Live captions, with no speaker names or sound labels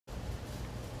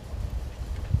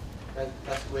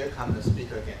let's welcome the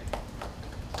speaker again.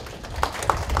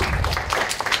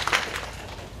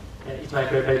 It's my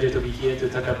great pleasure to be here to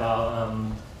talk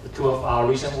about two of our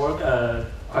recent work,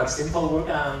 quite simple work.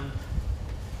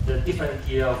 The different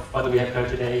idea of what we have heard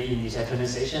today in this afternoon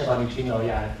session about neutrino.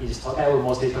 In this talk I will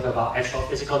mostly talk about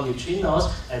astrophysical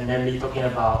neutrinos, and then be talking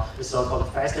about the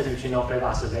so-called faster neutrino wave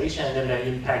observation and then the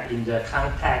impact in the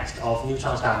context of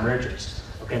neutron-star mergers.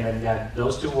 Okay, and then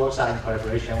those two works are in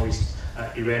collaboration with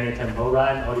Irene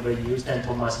Tambora and Oliver Eust and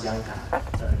Thomas Janka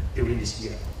during this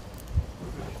year.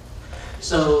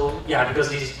 So because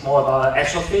this is more about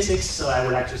astrophysics, so I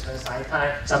would like to spend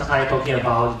some time talking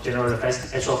about general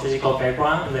astrophysical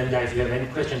background, and then if you have any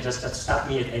questions, just stop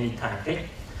me at any time. Okay.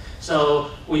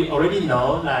 So we already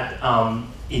know that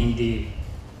in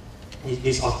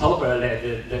this October,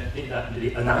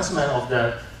 the announcement of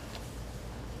the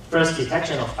first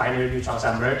detection of binary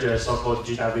neutron-star merger, so-called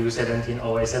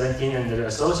GW170817, and the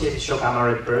associated shock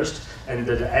gamma ray burst, and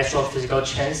the astrophysical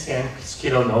transient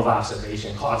kilonova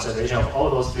observation, co-observation of all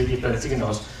those three different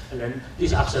signals. And then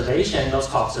these observations, those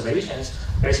co-observations,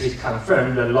 basically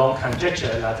confirm the long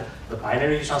conjecture that the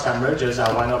binary neutron-star mergers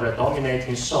are one of the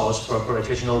dominating sources for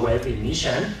gravitational wave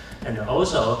emission, and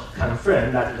also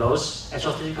confirm that those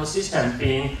astrophysical systems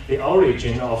being the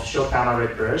origin of shock gamma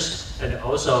ray bursts, and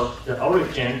also the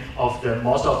origin of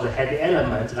most of the heavy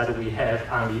elements that we have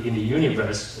in the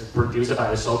universe, produced by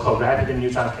the so-called rapid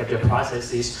neutron capture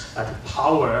processes that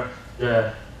power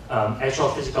the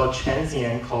astrophysical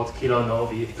transient called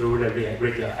kilonovae through the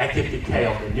radioactive decay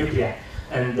of the nuclei.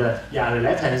 And on the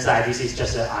left-hand side, this is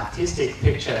just an artistic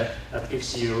picture that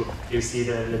gives you see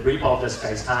the ripple of the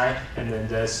space-time, and then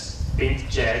the spin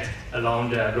jet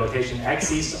along the rotation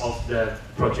axis of the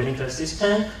progenitor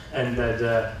system, and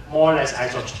the more or less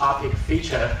isotropic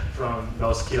feature from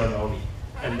those kilonovae.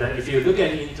 And if you look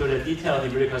into the detailed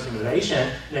numerical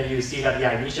simulation, then you see that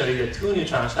initially the two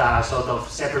neutron stars sort of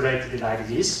separated like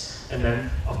this, and then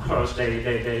of course they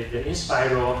in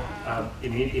spiral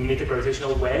emit a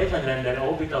gravitational wave, and then the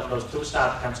orbit of those two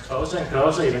stars becomes closer and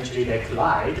closer. Eventually they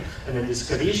collide, and then this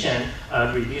collision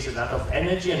releases a lot of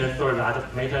energy and then throws a lot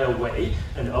of matter away.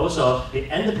 And also the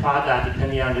end product,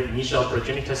 depending on the initial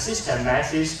progenitor system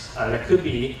masses, there could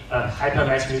be a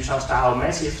hypermassive neutron star or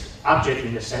massive object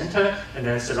in the center, and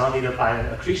then surrounded by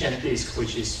an accretion disk,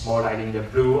 which is more like in the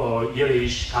blue or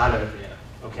yellowish color there.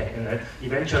 Okay, and then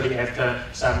eventually after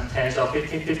some 10 or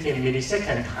 15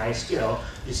 millisecond time scale,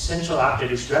 this central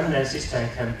object, this remnant system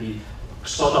can be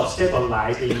sort of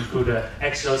stabilized into the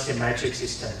axisymmetric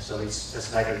system. So it's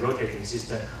just like a rotating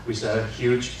system with a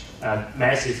huge,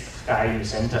 massive sky in the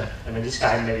center. And then this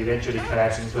sky may eventually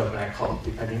collapse into a black hole,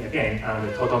 depending again on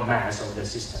the total mass of the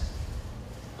system.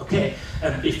 Okay,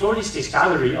 and before this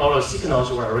discovery, all those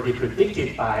signals were already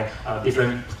predicted by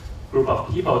different group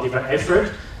of people, different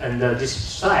effort. And this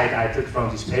slide I took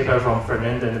from this paper from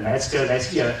Fernand and Metzger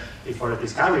last year before the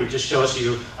discovery just shows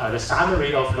you the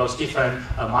summary of those different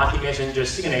multi-messenger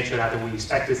signatures that we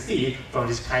expect to see from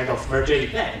this kind of merger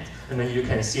event. And then you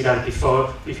can see that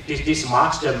this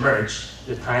marks the merge,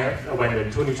 the time when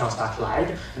the two neutron stars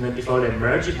collide, and then before they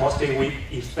merge, mostly we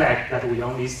expect that we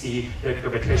only see the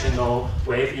gravitational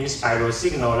wave in spiral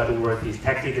signal that was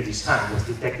detected this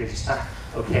time.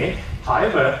 Okay.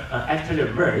 However, after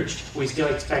the merge, we still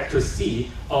expect to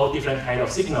see all different kinds of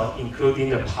signals, including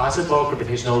the possible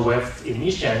gravitational wave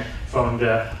emission from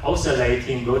the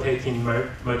oscillating, rotating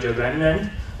merger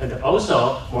remnant. And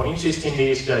also, more interestingly,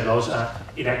 is those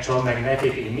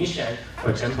electromagnetic emission.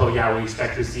 For example, we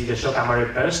expect to see the shock gamma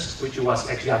ray burst, which was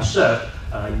actually observed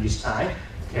in this time.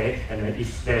 Okay, and then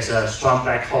if there's a strong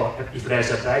black hole, if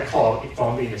there's a black hole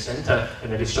formed in the center,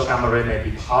 and then the shock gamma ray may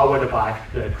be powered by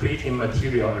the accreting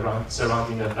material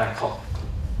surrounding the black hole.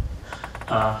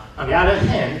 On the other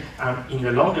hand, in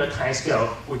the longer time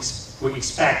scale, we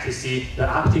expect to see the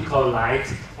optical light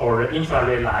or the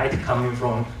infrared light coming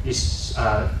from this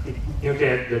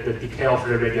the decay of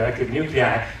the radioactive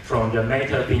nuclei from the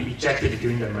matter being ejected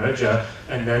during the merger,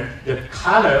 and then the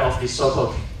color of the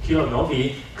so-called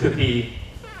kilonovae could be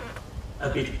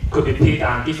picked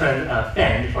on different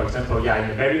bands. For example, in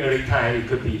the very early time, it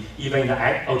could be even in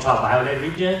the ultraviolet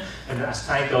region, and as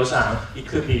time goes on, it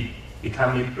could be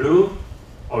becoming blue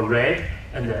or red,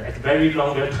 and at very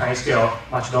longer time scale,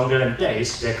 much longer than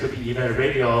days, there could be even a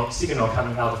radio signal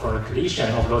coming out from the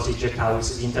collision of those projectiles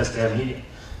with interstellar medium.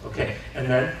 Okay, and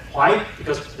then why?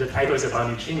 Because the title is about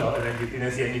neutrino, and then you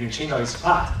didn't see any neutrino in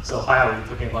plot. So why are we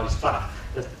talking about this plot?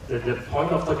 The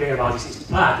point of talking about this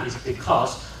plot is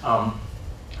because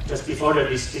just before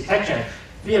this detection,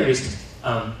 theorists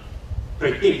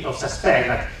predict or suspect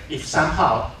that if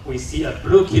somehow we see a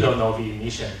blue kilonovae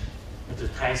emission, at the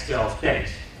time scale of days.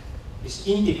 This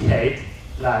indicates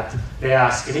that there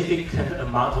are significant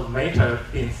amount of matter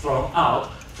being thrown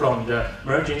out from the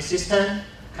merging system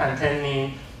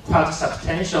containing quite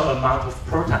substantial amount of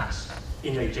protons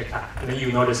in the ejecta. And then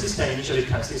you know the system initially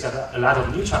consists of a lot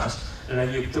of neutrons, and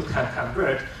then you can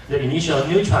convert the initial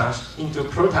neutrons into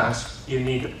protons. You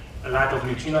need a lot of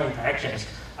neutrino interactions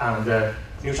on the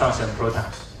neutrons and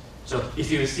protons. So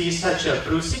if you see such a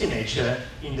blue signature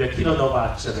in the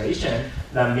kilonova observation,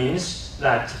 that means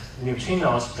that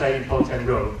neutrinos play an important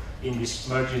role in this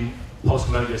merging,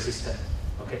 post-merger system.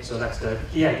 Okay, so that's the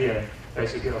key idea,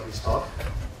 basically, of this talk.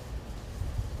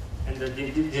 And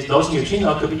those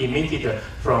neutrinos could be emitted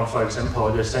from, for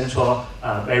example, the central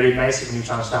very massive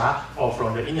neutron star, or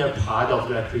from the inner part of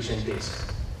the accretion disk.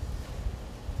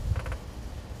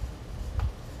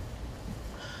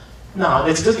 Now,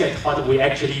 let's look at what we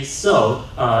actually saw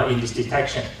in this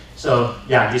detection. So,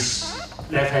 yeah, this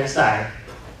left-hand side,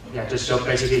 yeah, just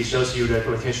basically shows you the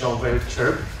gravitational wave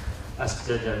chirp as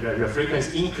the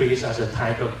frequency increase as the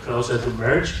time goes closer to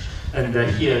merge. And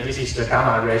here, this is the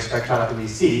gamma ray spectra that we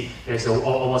see. There's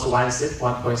almost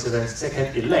 1.7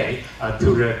 second delay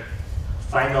to the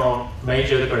final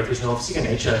major gravitational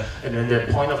signature. And then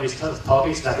the point of this talk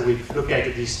is that we look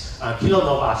at this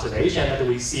kilonova observation that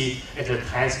we see at the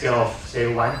time scale of,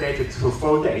 say, 1 day to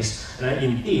 4 days. And then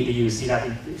indeed, you see that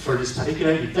for this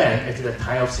particular event, at the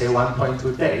time of, say,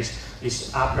 1.2 days,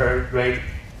 this upper red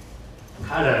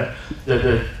color,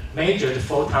 the major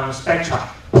photon spectra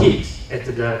peaks at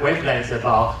the wavelength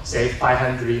about, say,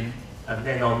 500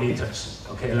 nanometers.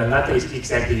 Okay, and that is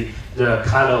exactly the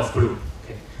color of blue.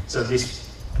 Okay, so this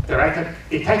direct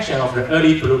detection of the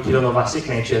early blue kilonova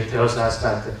signature tells us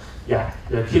that, yeah,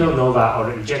 the kilonova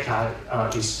or the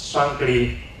ejecta is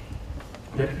strongly,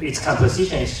 its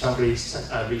composition is strongly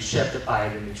reshaped by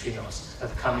the neutrinos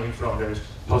that come in from the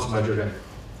post-merger remnant.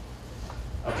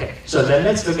 Okay, so then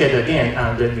let's look at again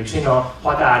the neutrino.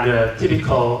 What are the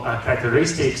typical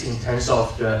characteristics in terms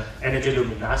of the energy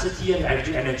luminosity and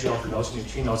energy of those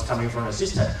neutrinos coming from the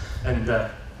system? And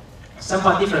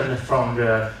somewhat different from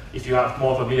the, if you are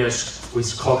more familiar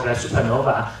with cold-collapse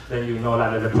supernova, then you know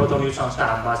that the proto-neutron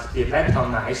star must be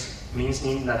leptonized,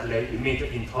 meaning that they emit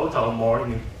in total more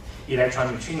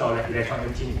electron neutrino than electron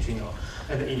antineutrino.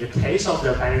 And in the case of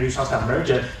the binary neutron star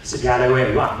merger, it's the other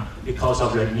way around because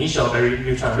of the initial very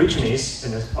neutron richness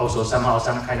and also somehow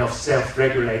some kind of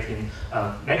self-regulating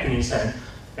mechanism.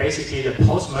 Basically, the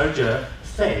post-merger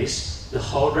phase, the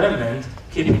whole remnant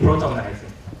keep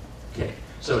protonizing. Okay,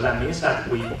 so that means that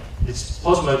this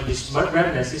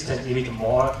remnant system emit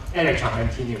more electron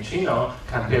antineutrino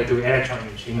compared to electron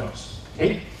neutrinos.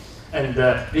 Okay, and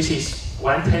this is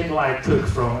one table I took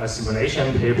from a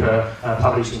simulation paper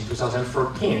published in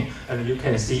 2014, and you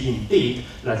can see indeed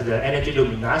that the energy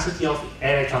luminosity of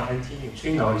electron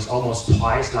antineutrino is almost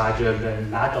twice larger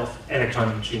than that of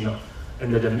electron neutrino.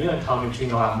 And the mu and tau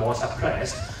neutrino are more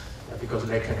suppressed because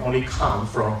they can only come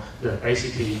from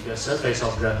basically the surface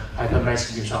of the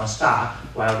hypermassive neutron star,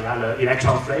 while the other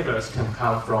electron flavors can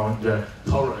come from the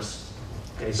torus.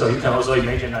 Okay, so you can also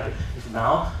imagine that if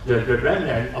now the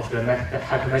remnant of the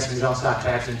hypermassive neutron star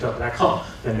collapses into a black hole,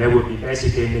 then there would be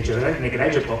basically a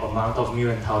negligible amount of mu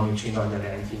and tau neutrino and the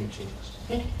antineutrinos.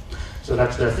 Okay? So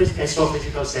that's the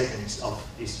astrophysical settings of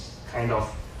this kind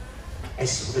of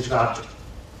astrophysical object.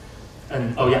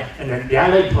 And oh yeah, and then the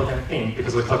other important thing,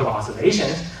 because we talk about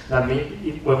oscillations, that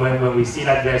means when we see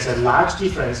that there's a large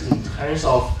difference in terms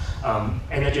of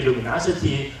energy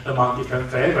luminosity among different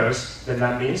flavors, then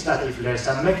that means that if there's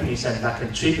some mechanism that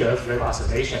can trigger flavor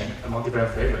oscillation among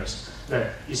different flavors,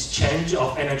 that this change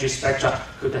of energy spectra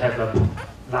could have a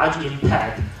large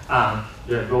impact on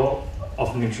the role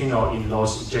of neutrino in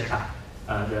those ejecta,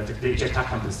 the ejecta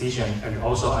composition, and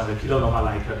also on the kilonova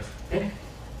light curve. Okay?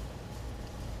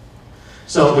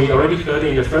 So we already heard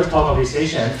in the first talk of this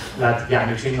session that, yeah,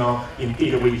 neutrino,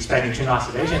 indeed, we expect neutrino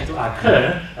oscillation to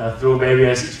occur through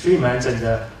various experiments and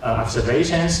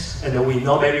observations, and we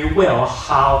know very well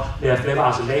how the flavor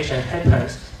oscillation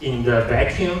happens in the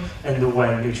vacuum and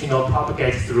when neutrino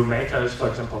propagates through metals, for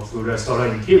example, through the solar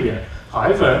interior.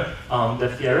 However, the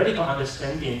theoretical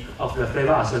understanding of the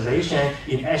flavor oscillation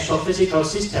in astrophysical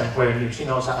systems where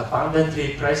neutrinos are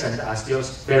abundantly present are still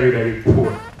very, very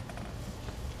poor.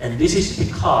 And this is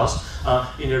because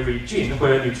in a region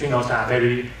where neutrinos are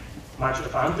very much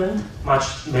abundant,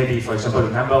 maybe, for example,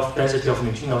 the number of density of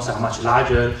neutrinos are much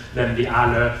larger than the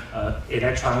other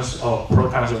electrons or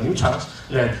protons or neutrons,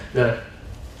 then the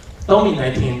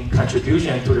dominating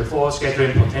contribution to the forward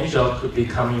scattering potential could be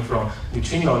coming from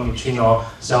neutrino-neutrino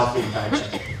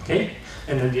self-interaction. Okay?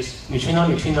 And then this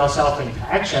neutrino-neutrino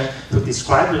self-interaction, to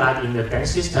describe that in the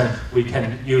dense system, we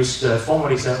can use the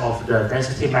formalism of the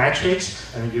density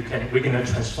matrix, and we're going to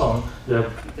transform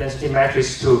the density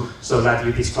matrix so that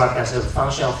you describe as a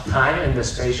function of time and the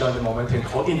spatial and the momentum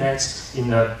coordinates in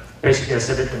basically a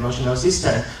 7-dimensional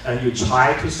system, and you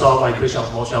try to solve an equation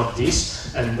of motion of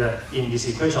this, and in this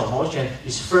equation of motion,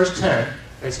 this first term,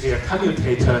 basically a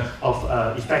commutator of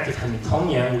effective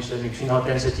Hamiltonian with the neutrino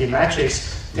density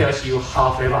matrix, tells you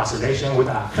how flavor oscillation would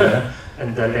occur,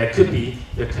 and there could be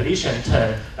the collision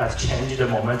term that changes the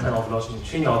momentum of those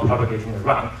neutrinos propagating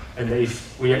around. And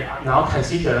if we now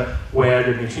consider where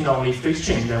the neutrino only free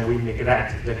stream, then we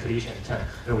neglect the collision term,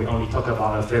 and we only talk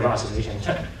about a flavor oscillation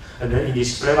term. And then in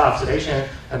this flavor oscillation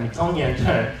Hamiltonian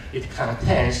term, it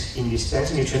contains in this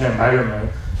dense neutrino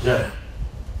environment the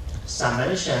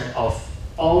summation of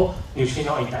all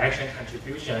neutrino interaction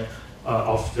contribution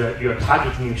of your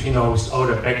target neutrino with all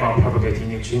the background propagating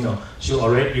neutrino.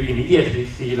 So you immediately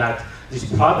see that this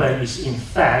problem is in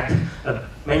fact a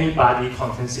many-body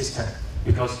content system,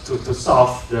 because to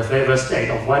solve the flavor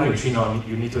state of one neutrino,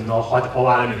 you need to know what all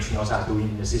other neutrinos are doing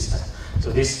in the system.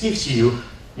 So this gives you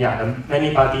a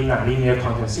many-body nonlinear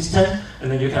content system,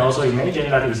 and then you can also imagine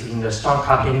that it's in the strong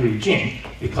coupling regime,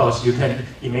 because you can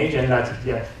imagine that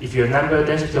if your number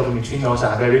density of neutrinos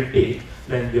are very big,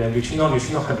 then the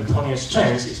neutrino-neutrino Hamiltonian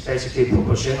strength is basically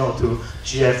proportional to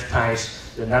GF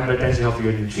times the number density of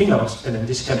your neutrinos, and then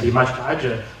this can be much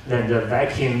larger than the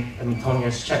vacuum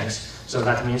Hamiltonian strength. So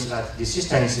that means that the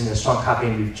system is in the strong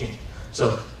coupling regime.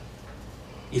 So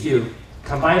if you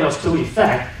combine those two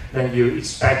effects, then you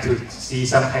expect to see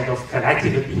some kind of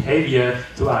collective behavior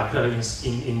to occur in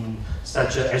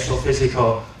such an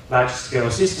astrophysical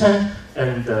large-scale system.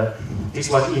 And this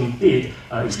was indeed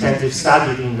extensively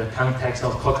studied in the context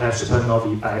of Kochlev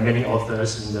supernovae by many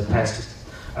authors in the past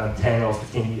 10 or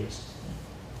 15 years.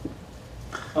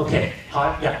 Okay,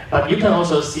 but you can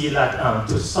also see that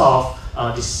to solve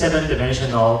this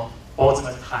 7-dimensional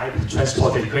Boltzmann type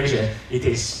transport equation, it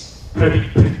is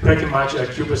pretty much a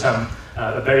cubism,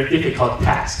 a very difficult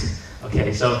task.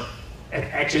 Okay, so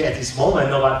actually at this moment,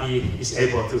 nobody is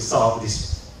able to solve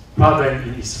this problem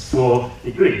in its full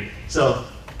degree. So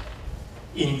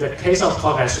in the case of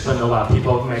Kochlev supernova,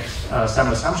 people make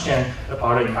some assumption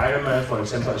about the environment, for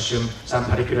example, assume some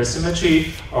particular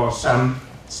symmetry or some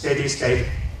steady state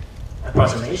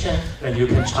approximation, then you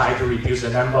can try to reduce the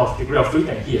number of degree of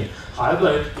freedom here.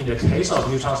 However, in the case of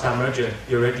neutron-star merger,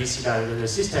 you already see that the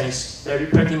system is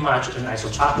pretty much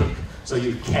anisotropic, so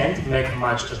you can't make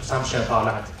much assumption about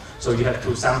that. So you have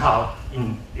to somehow,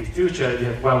 in the future,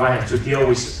 one has to deal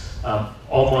with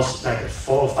almost like a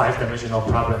 4 or 5 dimensional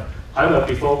problem. However,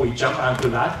 before we jump onto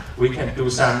that, we can do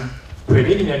some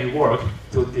preliminary work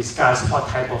to discuss what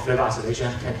type of flavor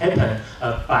oscillation can happen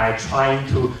by trying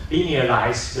to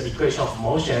linearize the equation of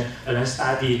motion and then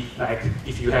study, like,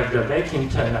 if you have the vacuum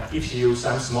term that gives you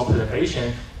some small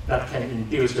perturbation that can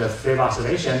induce the flavor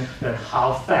oscillation, then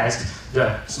how fast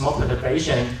the small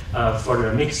perturbation for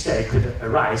the mixed state could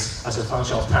arise as a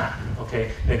function of time.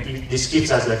 Okay, this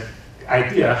gives us an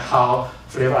idea how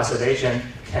flavor oscillation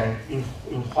can, in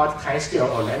what time scale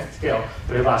or length scale,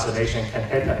 flavor oscillation can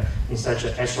happen in such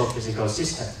an astrophysical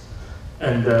system.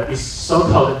 And this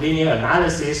so-called linear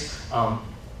analysis,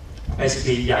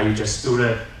 basically, you just do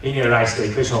the linearize the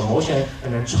equation of motion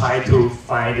and then try to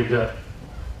find the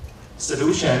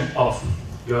solution of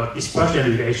your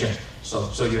dispersion relation.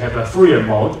 So you have a Fourier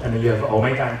mode, and then you have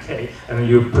omega and k, and then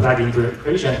you put that into the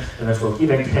equation, and then for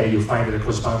given k, you find the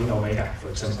corresponding omega, for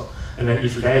example. And then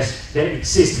if there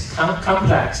exists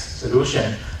complex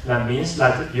solution, that means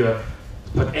that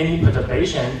any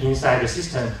perturbation inside the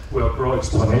system will grow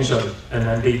exponentially, and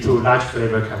then lead to large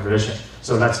flavor conversion.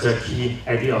 So that's the key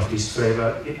idea of this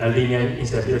flavor linear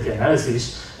instability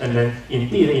analysis. And then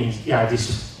indeed,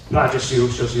 this plot just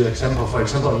shows you an example. For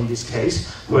example, in this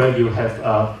case, where you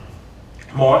have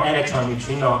more electron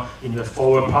neutrino in the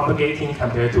forward propagating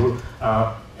compared to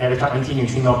electron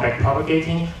anti-neutrino back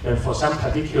propagating, then for some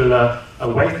particular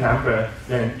wave number,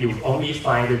 then you only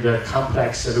find the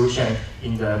complex solution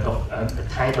in the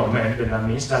time domain, then that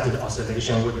means that the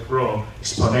oscillation would grow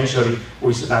exponentially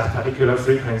with that particular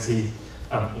frequency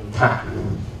in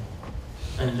time.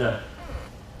 And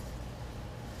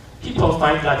people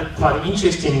find that quite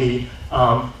interestingly,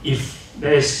 if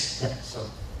there's,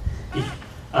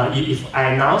 if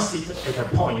I now sit at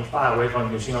a point far away from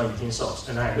the neutrino emitting source,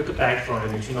 and I look back from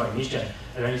the neutrino emission,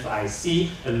 and then if I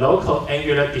see a local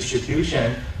angular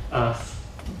distribution,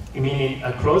 meaning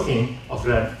a clothing of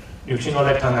the neutrino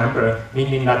lepton number,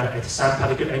 meaning that at some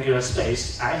particular angular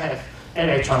space, I have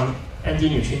electron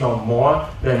anti-neutrino more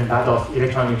than that of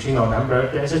electron neutrino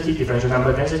number density, differential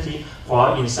number density,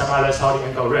 while in some other solid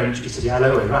angle range, it's the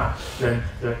other way around. Then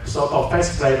the so-called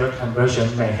fast flavor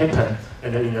conversion may happen,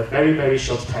 and then in a very, very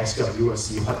short time scale, you will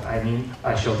see what I mean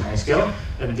by short time scale.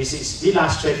 And this is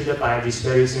illustrated by this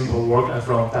very simple work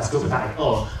from Dasgupta et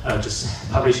al.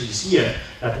 Just published this year.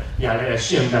 That they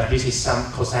assume that this is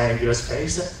some cosine angular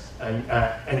space,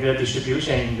 angular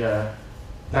distribution in the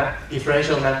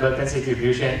differential number density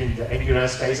distribution in the angular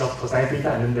space of cosine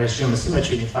theta, and then they assume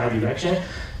symmetry in phi direction.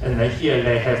 And then here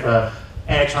they have a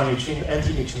electron neutrino,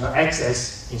 anti-neutrino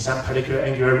access in some particular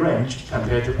angular range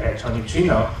compared to electron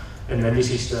neutrino. And then this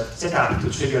is the setup to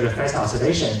trigger the fast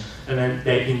oscillation. And then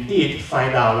they indeed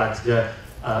find out that the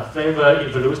flavor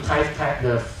evolution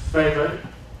the flavor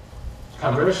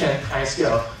conversion time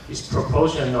scale is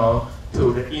proportional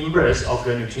to the inverse of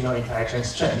the neutrino interaction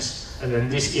strength. And then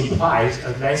this implies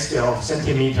a length scale of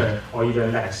centimeter or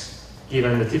even less,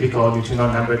 given the typical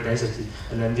neutrino number density.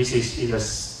 And then this is a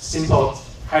simple,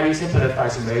 highly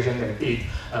simplified simulation they did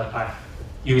by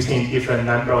using different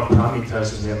number of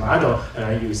parameters in their model.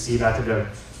 And you see that the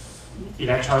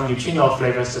electron neutrino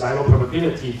flavor survival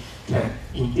probability can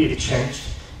indeed change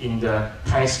in the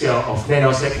time scale of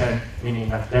nanosecond, meaning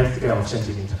that length scale of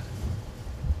centimeter.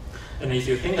 And if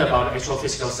you think about actual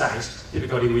physical size,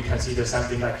 typically we consider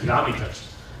something like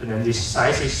kilometers. And then this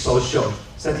size is so short,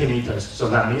 centimeters. So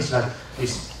that means that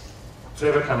this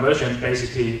flavor conversion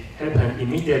basically happens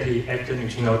immediately after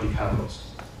neutrino decouples.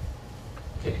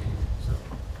 Okay.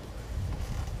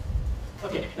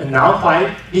 Okay, and now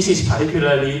why this is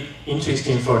particularly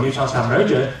interesting for neutron star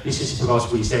merger, this is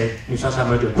because we say neutron star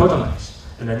merger protonize.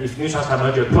 And then if neutron star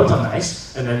merger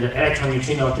protonize, and then the electron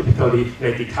neutrino typically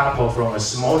they decouple from a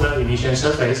smaller emission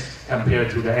surface compared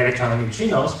to the electron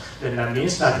neutrinos, then that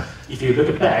means that if you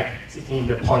look back, sitting in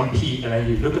the point P, and then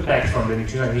you look back from the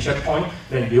neutrino emission point,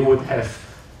 then you would have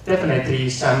definitely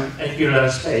some angular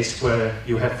space where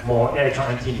you have more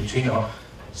electron anti-neutrino,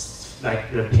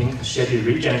 like the pink shaded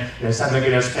region, then some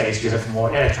angular space you have more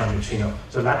electron neutrino.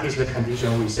 So that is the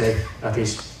condition we say that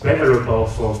is favorable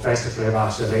for fast flavor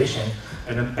oscillation.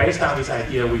 And then based on this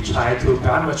idea, we try to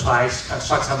parameterize,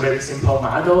 construct some very simple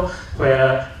model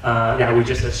where we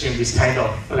just assume this kind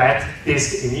of flat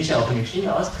disk emission of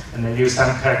neutrinos, and then use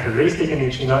some characteristic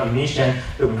neutrino emission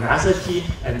luminosity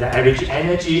and the average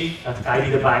energy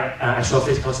guided by actual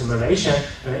physical simulation.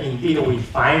 And indeed, we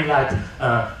find that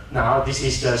now this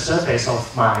is the surface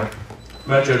of my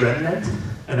merger remnant,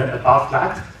 and then above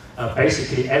that,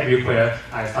 basically everywhere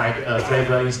I find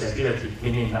flavor instability,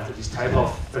 meaning that this type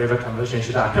of flavor conversion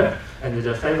should occur. And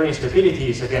the flavor instability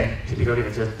is again typically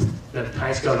the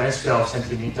time scale length scale of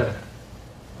centimeter.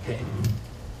 Okay.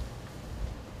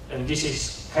 And this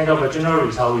is kind of a general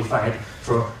result we find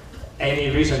for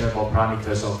any reasonable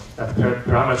parameters of that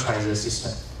parameterize the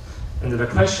system. And the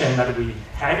question that we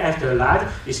had after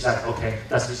that is that, okay,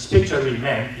 does this picture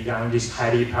remain beyond this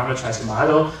highly parameterized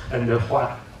model, and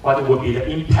what would be the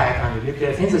impact on the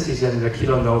nuclear synthesis and the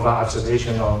kilonova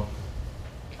observational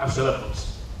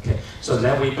observables? Okay, so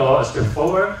then we go a step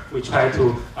forward. We try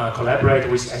to collaborate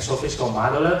with astrophysical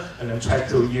modeler and then try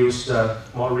to use the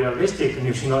more realistic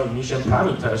neutrino emission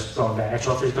parameters from the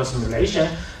astrophysical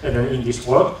simulation. And then in this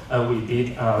work, we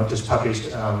did just published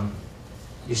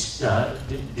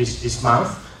this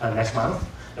month, next month,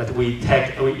 that we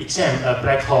examine a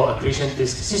black hole accretion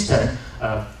disk system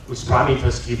with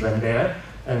parameters given there.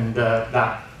 And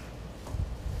that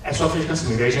astrophysical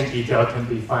simulation detail can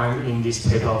be found in this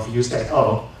paper of Hughes et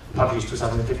al., published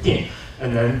 2015.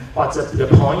 And then what's the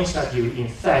point is that in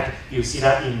fact, you see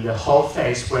that in the whole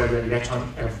phase where the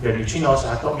neutrinos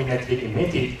are dominantly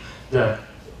emitted, the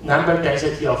number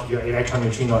density of your electron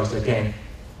neutrino is again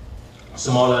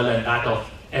smaller than that of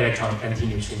electron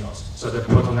antineutrinos. So the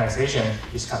protonization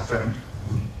is confirmed.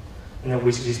 And then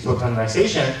with this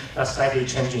protonization, that slightly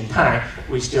changing time,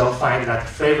 we still find that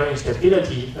flavor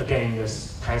instability, again, in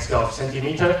the time scale of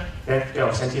centimeter, length scale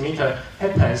of centimeter,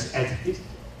 happens at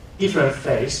different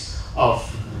phase of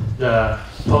the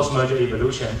post-merger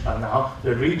evolution, but now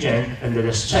the region and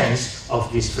the strength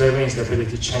of this flavor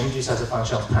instability changes as a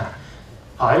function of time.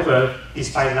 However,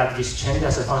 despite that this change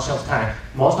as a function of time,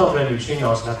 most of the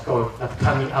neutrinos that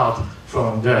coming out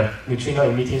from the neutrino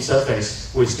emitting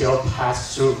surface will still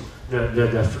pass through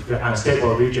the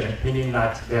unstable region, meaning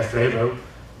that their flavor,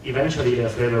 eventually their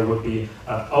flavor would be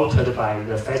altered by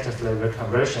the fast flavor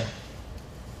conversion.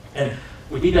 And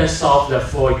we didn't solve the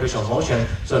full equation of motion,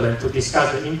 so then to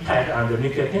discuss the impact on the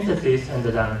nuclear synthesis and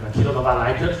the kilonova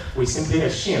light, we simply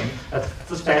assume that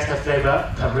fast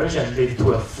flavor conversion leads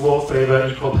to a full flavor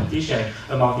equal partition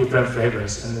among different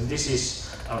flavors. And this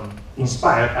is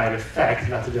inspired by the fact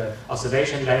that the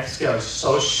observation length scale is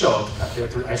so short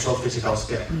compared to the actual physical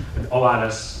scale and all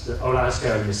other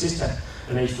scale in the system.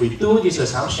 And if we do this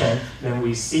assumption, then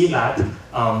we see that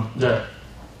the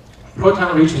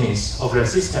proton richness of the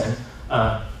system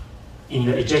in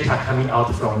the ejecta coming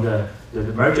out from the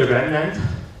merger remnant,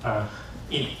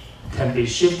 it can be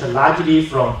shifted largely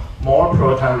from more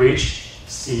proton rich,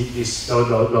 see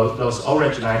those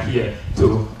orange line here,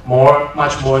 to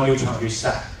much more neutron rich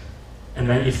side. And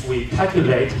then if we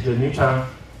calculate the neutron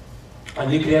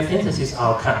nuclear synthesis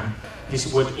outcome,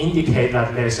 this would indicate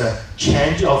that there's a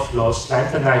change of those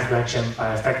lantern night fraction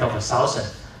by a factor of 1,000.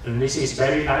 And this is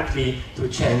very likely to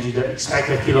change the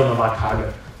expected kilonova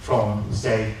color from,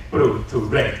 say, blue to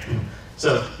red.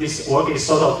 So this work is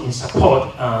sort of in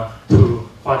support to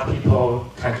what people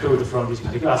conclude from this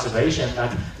particular observation,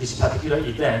 that this particular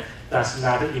event does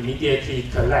not immediately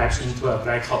collapse into a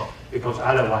black hole, because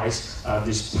otherwise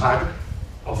this part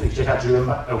of ejecta driven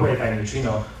away by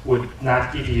neutrino would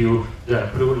not give you the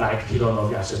blue-like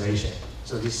kilonova observation.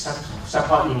 So this is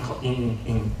somewhat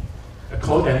in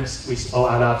accordance with all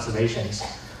other observations.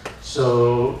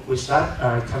 So with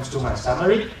that comes to my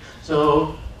summary.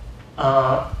 So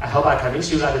I hope I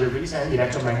convinced you that the recent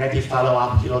electromagnetic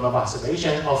follow-up kilonova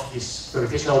observation of this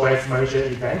gravitational wave merger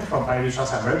event from binary neutron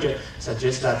star merger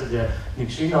suggests that the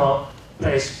neutrino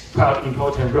plays quite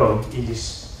important role in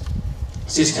this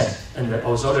system, and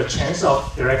also the chance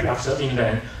of directly observing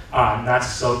them are not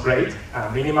so great,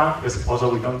 minimal, because also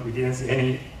we didn't see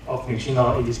any of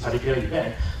neutrino in this particular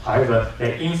event. However,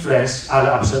 they influence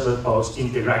other observables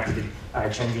indirectly by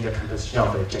changing the composition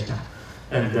of the ejecta.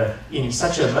 And in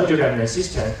such a merger remnant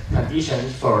system,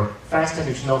 conditions for fast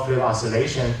neutrino field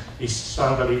oscillation is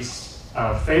strongly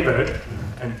favored,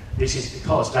 and this is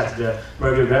because that the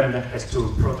merger remnant has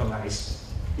to protonize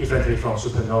differently from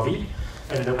supernovae.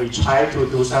 And we try to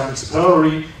do some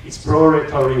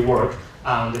exploratory work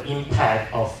on the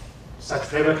impact of such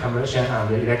flavor conversion on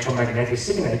the electromagnetic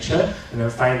signature, and then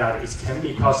find out it can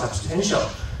be quite substantial.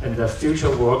 And the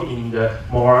future work in the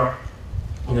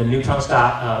neutron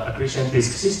star accretion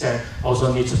disk system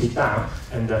also needs to be done,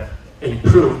 and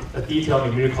improved detailed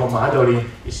numerical modeling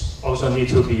is also need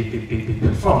to be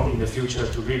performed in the future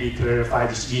to really clarify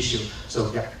this issue.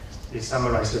 So yeah, this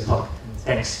summarizes the talk.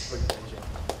 Thanks for your attention.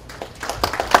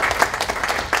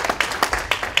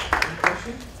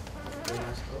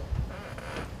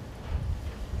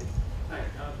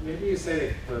 Maybe you said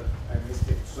it, but I missed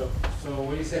it. So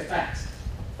when you say fast,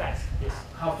 Fast, yes.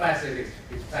 how fast it is?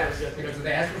 It's fast, because the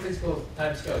astrophysical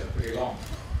time scale is pretty long.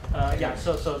 Yeah,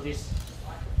 so this,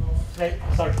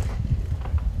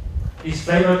 this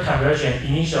flavor conversion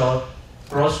initial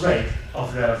growth rate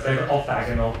of the flavor off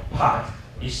diagonal part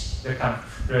is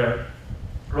the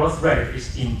growth rate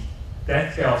is in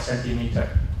length scale of centimeter,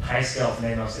 high scale of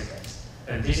nanoseconds.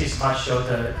 And this is much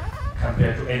shorter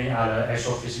compared to any other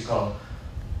astrophysical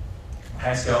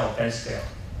high scale or band scale.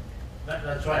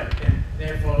 That's right. And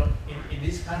therefore, in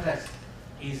this context,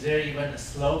 is there even a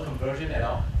slow conversion at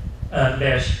all?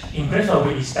 In principle,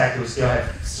 we expect to still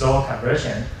have slow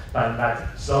conversion, but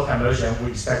that slow conversion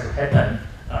we expect to happen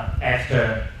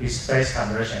after this phase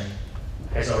conversion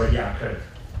has already occurred.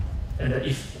 And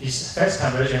if this phase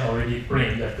conversion already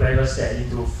brings the flavor state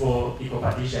into full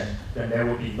equipartition, then there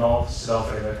will be no slow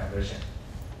flavor conversion.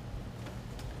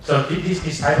 So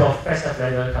this type of faster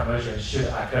flavor conversion should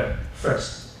occur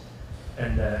first.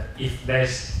 And if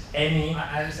there's any...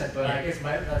 I understand, but yeah. I guess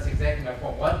that's exactly my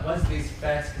point. Once this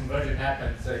fast conversion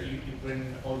happens, you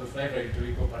bring all the flavor into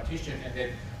equipartition, and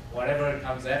then whatever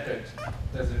comes after it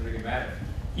doesn't really matter.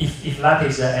 If that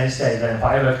is the end state, then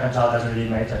whatever comes out doesn't really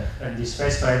matter. And this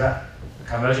phase flavor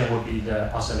conversion would be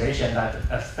the oscillation that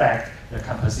affect the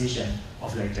composition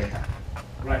of the ejecta.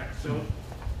 Right. So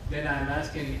then I'm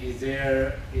asking, is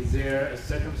there a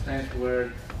circumstance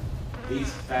where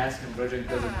this fast conversion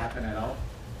doesn't happen at all?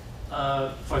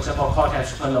 For example,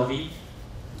 cortex supernovae,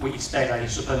 we expect that in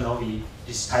supernovae,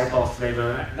 this type of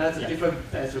flavor... That's a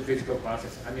different astrophysical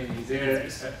process. I mean, is there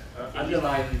an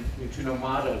underlying neutrino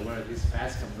model where this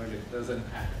fast conversion doesn't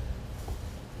happen?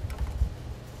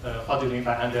 What do you mean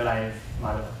by underlying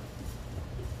model?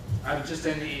 I'm just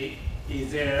saying,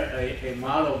 is there a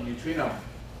model of neutrino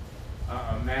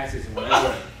masses or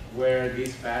whatever where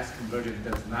this fast conversion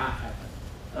does not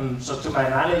happen? So to my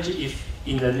knowledge, if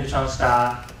in the neutron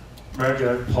star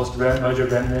merger, post-merger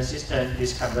remnant system,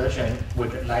 this conversion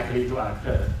would likely to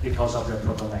occur because of the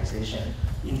protonization,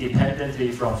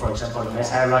 independently from, for example, the mass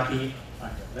hierarchy.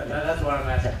 Okay. That's what I'm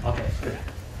asking. Yeah. Okay, good.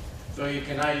 So you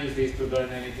cannot use this to learn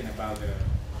anything about the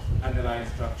underlying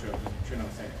structure of the neutrino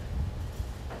segment?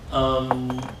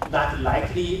 Not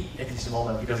likely at this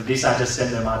moment because these are just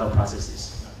standard model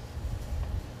processes.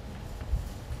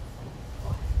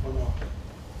 One more.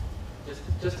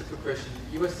 Just a quick question.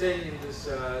 You were saying in this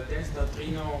dense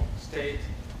neutrino state,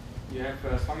 you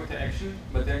have strong interaction,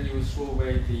 but then you throw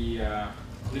away the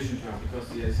collision term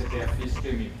because you said they are free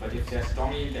streaming. But if they are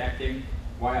strongly interacting,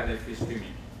 why are they free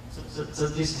streaming? So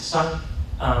this strong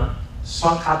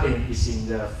coupling is in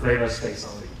the flavor space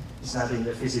only. It's not in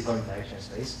the physical interaction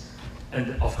space.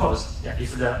 And of course, yeah,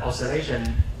 if the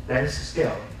oscillation length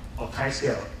scale or time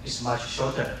scale is much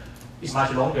shorter, is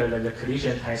much longer than the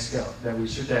collision time scale, then we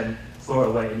shouldn't throw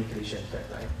away any collision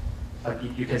effect, right? But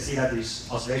you can see that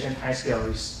this oscillation time scale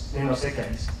is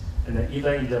nanoseconds, and then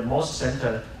even in the most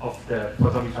center of the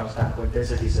proton-neutron star, where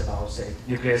density is about, say,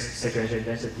 nucleus saturation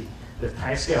density, the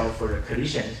time scale for the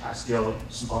collisions are still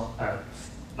small,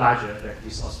 larger than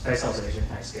this phase oscillation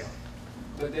time scale.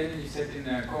 But then you said in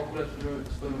a coagular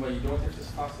supernova you don't have this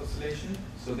fast oscillation,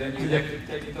 so then you have to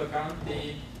take into account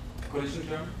the collision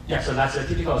term? Yeah, so that's a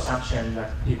typical assumption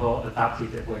that people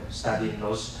adopted when studying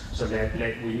those. So that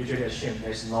we usually assume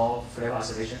there's no flavor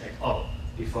oscillation at all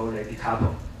before they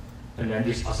decouple. And then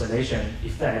this oscillation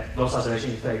effect, those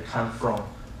oscillation effects come from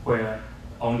where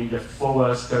only the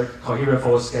coherent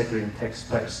forward scattering takes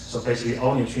place. So basically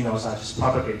all neutrinos are just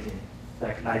propagating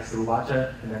like light through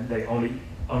water, and then the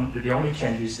only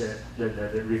change is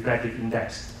the reflective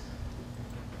index.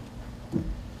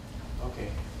 Okay,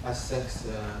 let's thanks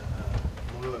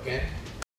Meng Ru again.